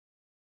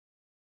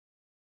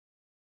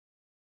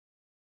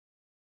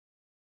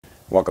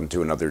Welcome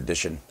to another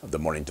edition of the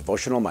Morning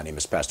Devotional. My name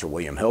is Pastor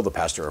William Hill, the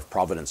pastor of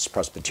Providence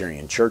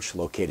Presbyterian Church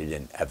located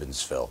in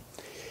Evansville,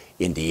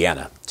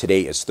 Indiana.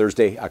 Today is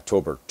Thursday,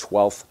 October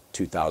 12th,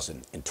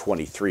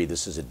 2023.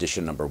 This is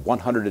edition number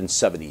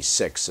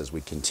 176 as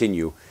we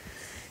continue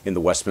in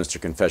the Westminster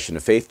Confession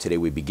of Faith. Today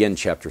we begin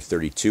chapter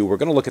 32. We're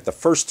going to look at the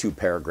first two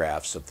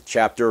paragraphs of the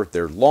chapter.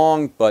 They're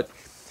long, but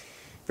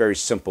very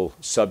simple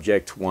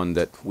subject, one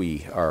that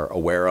we are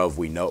aware of.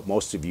 We know,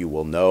 most of you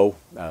will know,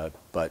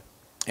 but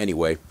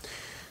anyway,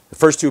 the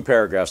first two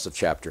paragraphs of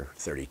chapter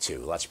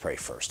 32. Let's pray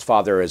first.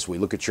 Father, as we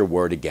look at your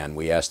word again,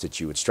 we ask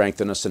that you would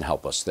strengthen us and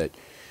help us, that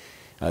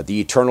the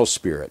eternal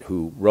Spirit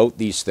who wrote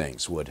these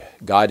things would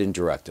guide and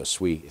direct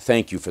us. We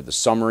thank you for the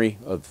summary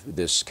of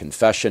this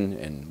confession,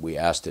 and we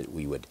ask that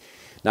we would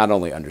not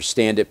only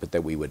understand it, but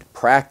that we would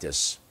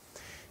practice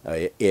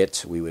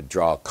it. We would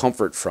draw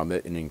comfort from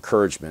it and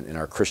encouragement in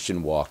our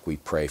Christian walk. We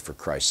pray for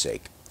Christ's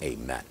sake.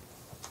 Amen.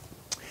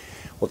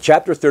 Well,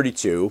 chapter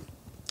 32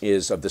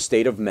 is of the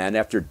state of men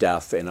after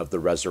death and of the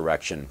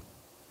resurrection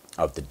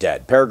of the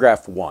dead.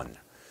 Paragraph 1.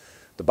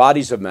 The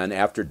bodies of men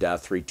after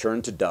death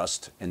return to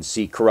dust and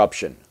see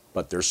corruption,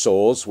 but their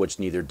souls, which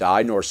neither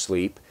die nor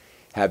sleep,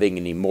 having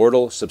an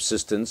immortal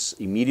subsistence,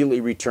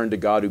 immediately return to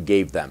God who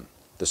gave them.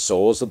 The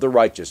souls of the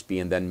righteous,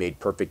 being then made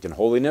perfect in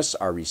holiness,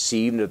 are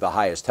received into the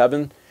highest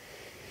heaven,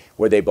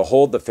 where they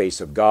behold the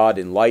face of God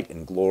in light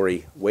and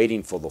glory,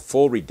 waiting for the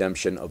full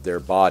redemption of their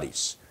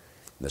bodies.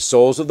 The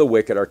souls of the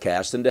wicked are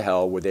cast into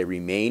hell, where they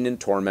remain in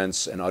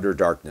torments and utter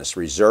darkness,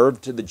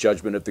 reserved to the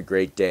judgment of the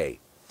great day.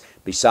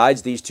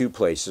 Besides these two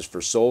places,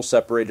 for souls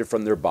separated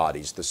from their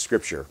bodies, the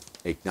Scripture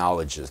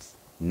acknowledgeth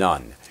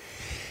none.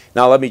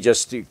 Now let me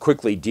just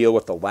quickly deal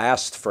with the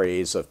last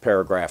phrase of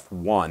paragraph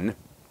 1,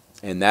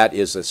 and that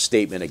is a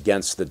statement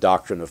against the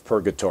doctrine of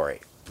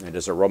purgatory. It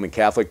is a Roman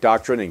Catholic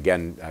doctrine.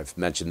 Again, I've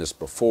mentioned this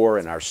before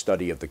in our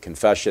study of the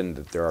confession,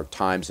 that there are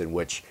times in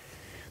which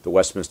the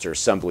Westminster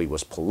Assembly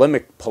was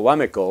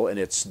polemical in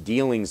its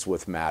dealings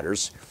with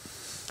matters.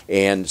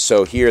 And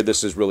so here,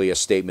 this is really a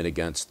statement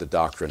against the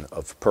doctrine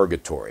of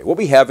purgatory. What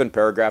we have in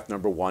paragraph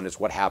number 1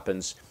 is what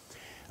happens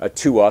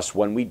to us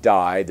when we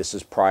die. This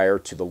is prior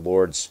to the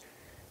Lord's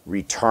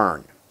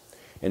return.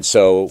 And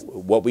so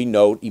what we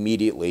note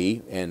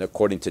immediately, and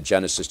according to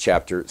Genesis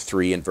chapter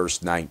 3 and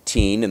verse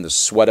 19, in the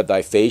sweat of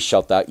thy face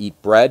shalt thou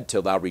eat bread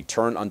till thou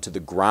return unto the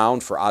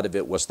ground, for out of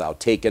it wast thou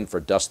taken, for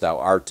dust thou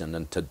art, and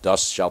unto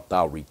dust shalt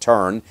thou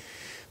return.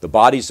 The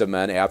bodies of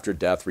men after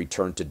death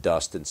return to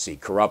dust and see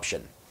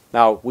corruption.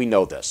 Now, we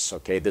know this,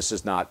 okay? This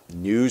is not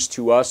news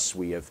to us.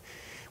 We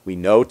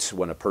note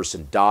when a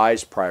person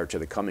dies prior to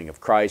the coming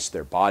of Christ,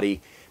 their body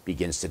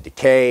begins to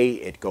decay,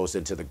 it goes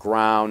into the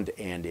ground,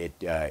 and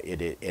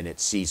it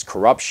sees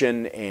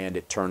corruption, and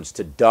it turns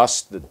to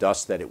dust, the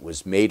dust that it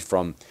was made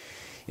from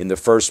in the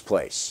first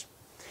place.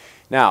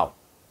 Now,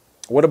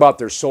 what about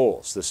their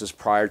souls? This is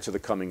prior to the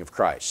coming of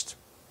Christ.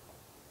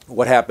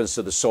 What happens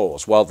to the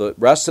souls? Well, the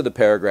rest of the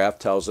paragraph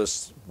tells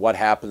us what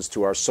happens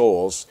to our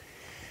souls,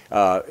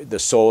 the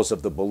souls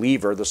of the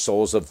believer, the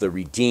souls of the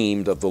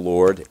redeemed of the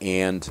Lord,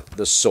 and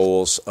the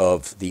souls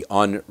of the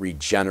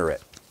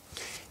unregenerate.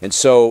 And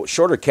so,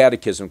 Shorter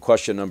Catechism,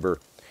 question number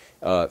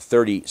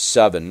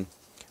 37,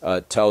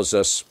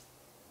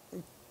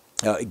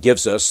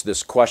 gives us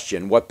this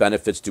question: what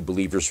benefits do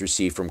believers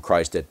receive from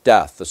Christ at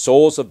death? The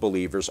souls of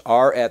believers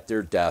are at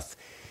their death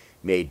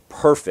made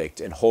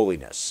perfect in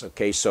holiness.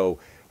 Okay, so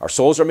our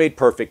souls are made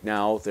perfect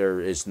now. There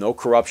is no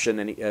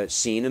corruption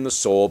seen in the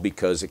soul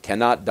because it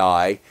cannot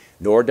die,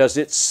 nor does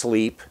it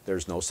sleep.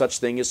 There's no such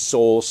thing as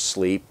soul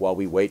sleep while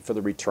we wait for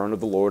the return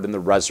of the Lord and the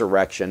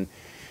resurrection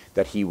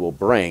that He will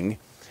bring.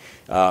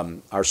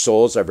 Our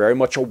souls are very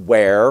much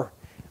aware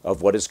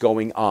of what is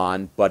going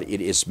on, but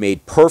it is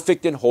made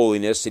perfect in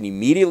holiness and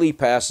immediately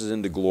passes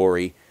into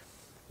glory.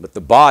 But the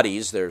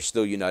bodies, they're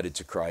still united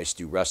to Christ,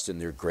 do rest in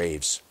their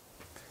graves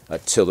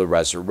till the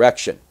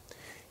resurrection.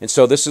 And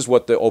so this is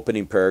what the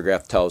opening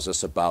paragraph tells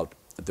us about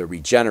the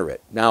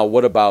regenerate. Now,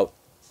 what about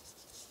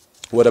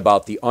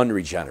the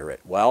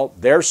unregenerate? Well,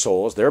 their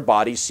souls, their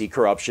bodies see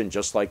corruption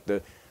just like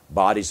the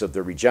bodies of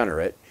the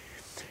regenerate,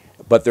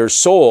 but their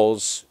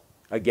souls,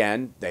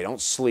 again, they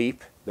don't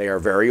sleep. They are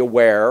very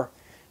aware.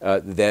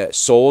 The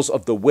souls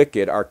of the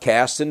wicked are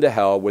cast into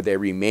hell, where they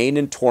remain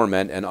in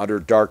torment and utter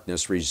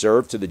darkness,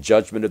 reserved to the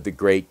judgment of the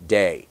great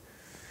day.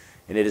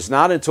 And it is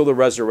not until the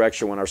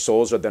resurrection, when our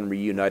souls are then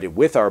reunited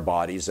with our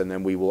bodies, and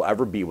then we will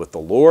ever be with the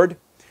Lord,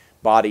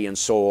 body and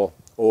soul,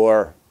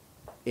 or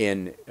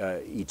in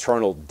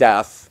eternal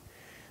death,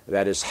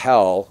 that is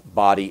hell,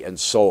 body and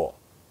soul.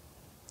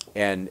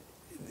 And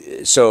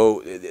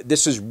so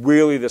this is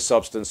really the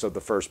substance of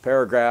the first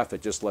paragraph.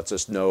 It just lets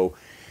us know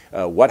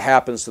what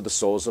happens to the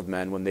souls of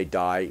men when they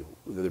die,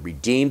 the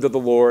redeemed of the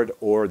Lord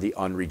or the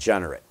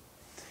unregenerate.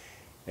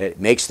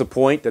 It makes the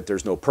point that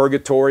there's no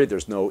purgatory,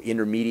 there's no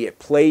intermediate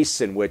place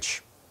in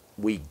which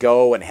we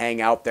go and hang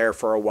out there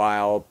for a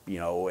while,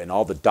 and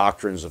all the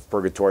doctrines of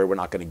purgatory. We're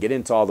not going to get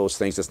into all those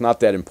things. It's not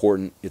that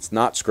important. It's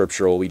not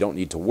scriptural. We don't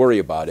need to worry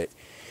about it.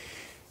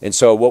 And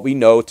so what we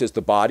note is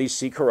the bodies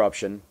see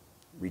corruption.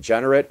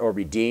 regenerate or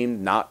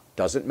redeemed,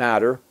 doesn't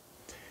matter.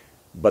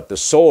 But the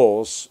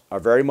souls are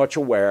very much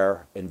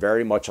aware and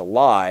very much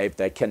alive.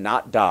 They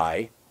cannot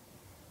die.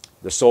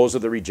 The souls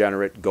of the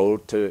regenerate go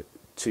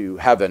to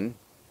heaven,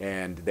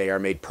 and they are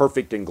made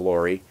perfect in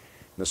glory.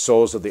 The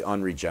souls of the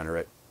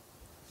unregenerate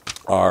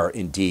are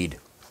indeed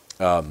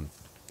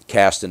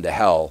cast into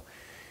hell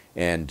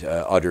and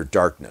utter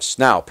darkness.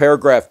 Now,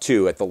 paragraph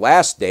 2, at the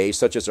last day,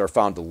 such as are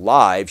found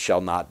alive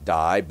shall not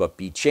die, but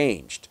be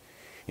changed.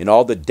 And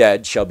all the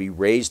dead shall be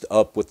raised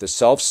up with the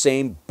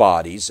selfsame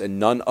bodies, and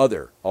none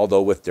other,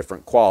 although with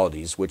different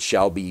qualities, which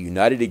shall be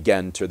united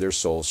again to their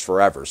souls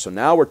forever. So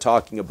now we're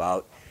talking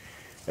about,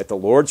 at the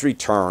Lord's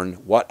return,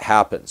 what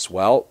happens?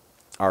 Well,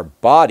 our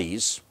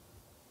bodies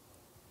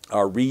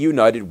are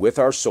reunited with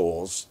our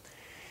souls,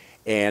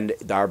 and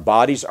our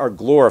bodies are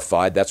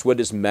glorified. That's what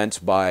is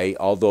meant by,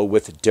 although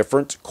with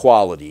different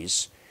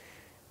qualities,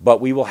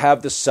 but we will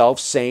have the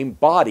self-same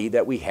body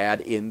that we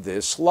had in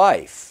this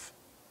life.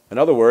 In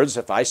other words,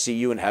 if I see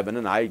you in heaven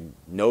and I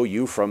know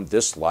you from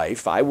this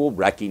life, I will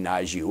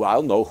recognize you.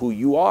 I'll know who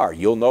you are.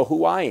 You'll know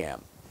who I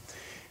am.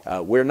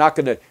 We're not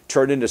going to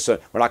turn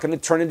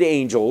into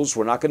angels.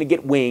 We're not going to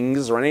get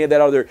wings or any of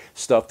that other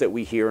stuff that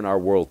we hear in our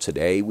world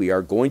today. We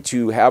are going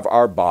to have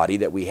our body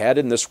that we had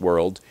in this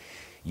world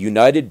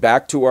united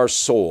back to our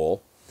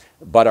soul,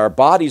 but our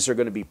bodies are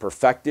going to be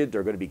perfected.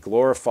 They're going to be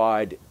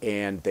glorified,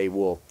 and they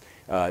will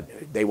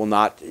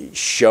not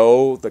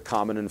show the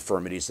common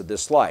infirmities of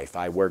this life.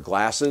 I wear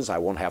glasses. I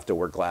won't have to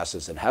wear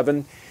glasses in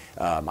heaven.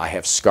 I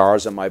have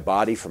scars on my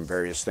body from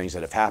various things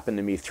that have happened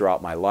to me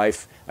throughout my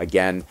life.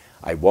 Again,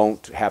 I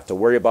won't have to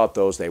worry about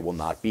those. They will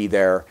not be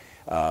there.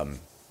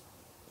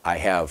 I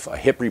have a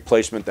hip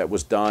replacement that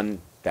was done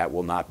that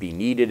will not be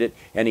needed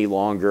any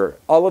longer.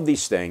 All of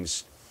these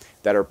things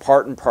that are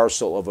part and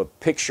parcel of a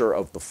picture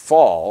of the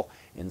fall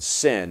and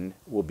sin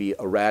will be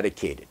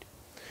eradicated.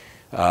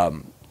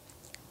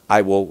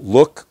 I will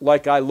look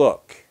like I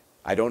look.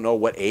 I don't know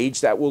what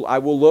age I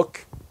will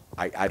look.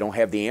 I don't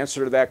have the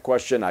answer to that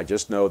question. I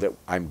just know that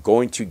I'm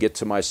going to get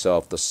to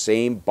myself the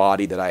same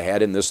body that I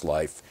had in this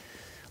life,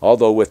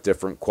 although with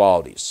different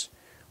qualities,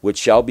 which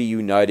shall be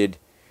united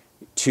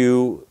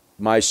to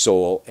my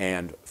soul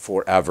and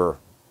forever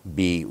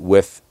be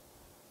with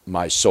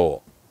my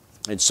soul.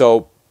 And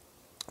so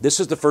this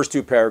is the first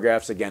two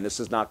paragraphs. Again, this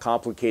is not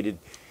complicated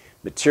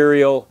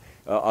material,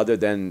 other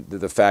than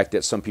the fact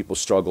that some people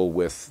struggle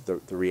with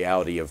the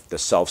reality of the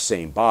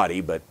self-same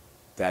body, but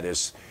that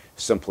is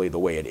simply the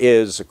way it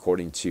is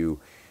according to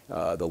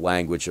the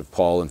language of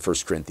Paul in 1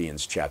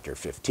 Corinthians chapter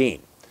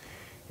 15.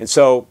 And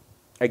so,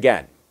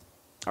 again,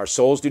 our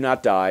souls do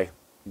not die.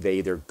 They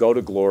either go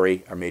to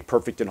glory, are made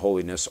perfect in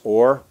holiness,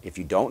 or if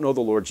you don't know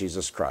the Lord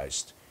Jesus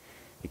Christ,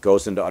 it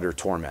goes into utter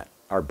torment.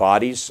 Our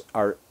bodies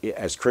are,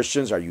 as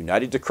Christians, are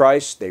united to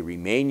Christ. They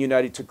remain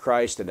united to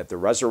Christ, and at the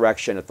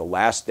resurrection, at the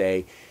last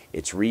day,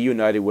 it's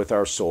reunited with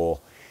our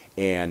soul,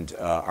 and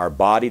our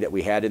body that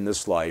we had in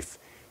this life,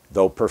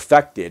 though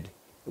perfected,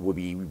 will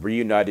be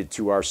reunited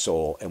to our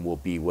soul and will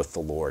be with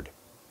the Lord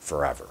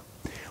forever.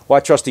 Well, I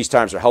trust these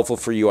times are helpful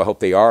for you. I hope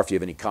they are. If you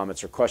have any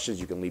comments or questions,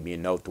 you can leave me a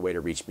note. The way to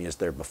reach me is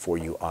there before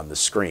you on the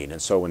screen.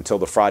 And so until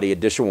the Friday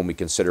edition, when we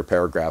consider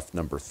paragraph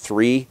number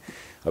 3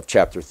 of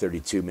chapter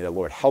 32, may the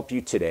Lord help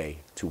you today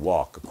to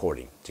walk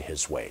according to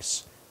his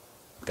ways.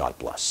 God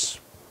bless.